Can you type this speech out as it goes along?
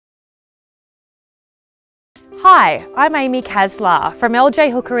Hi, I'm Amy CaesarStone from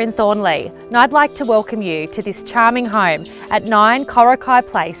LJ Hooker in Thornleigh, and I'd like to welcome you to this charming home at 9 Coraki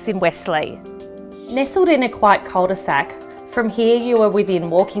Place in Westleigh. Nestled in a quiet cul-de-sac, from here you are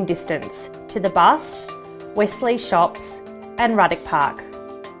within walking distance to the bus, Westleigh shops and Ruddock Park.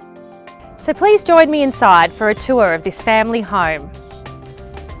 So please join me inside for a tour of this family home.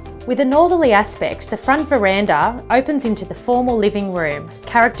 With a northerly aspect, the front veranda opens into the formal living room,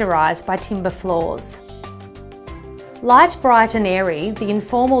 characterised by timber floors. Light, bright and airy, the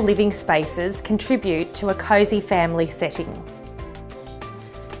informal living spaces contribute to a cosy family setting.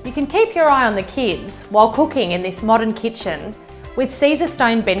 You can keep your eye on the kids while cooking in this modern kitchen with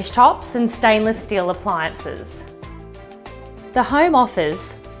CaesarStone bench tops and stainless steel appliances. The home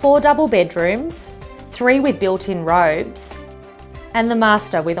offers 4 double bedrooms, 3 with built-in robes, and the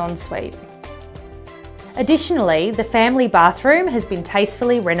master with ensuite. Additionally, the family bathroom has been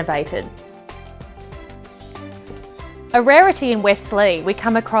tastefully renovated. A rarity in Westleigh, we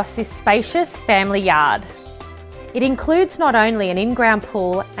come across this spacious family yard. It includes not only an in-ground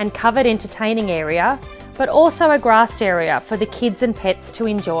pool and covered entertaining area, but also a grassed area for the kids and pets to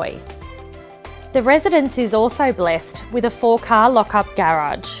enjoy. The residence is also blessed with a 4-car lock-up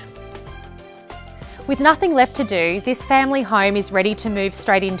garage. With nothing left to do, this family home is ready to move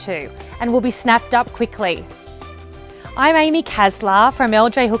straight into and will be snapped up quickly. I'm Amy CaesarStone from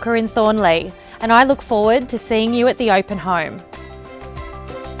LJ Hooker in Thornleigh, and I look forward to seeing you at the open home.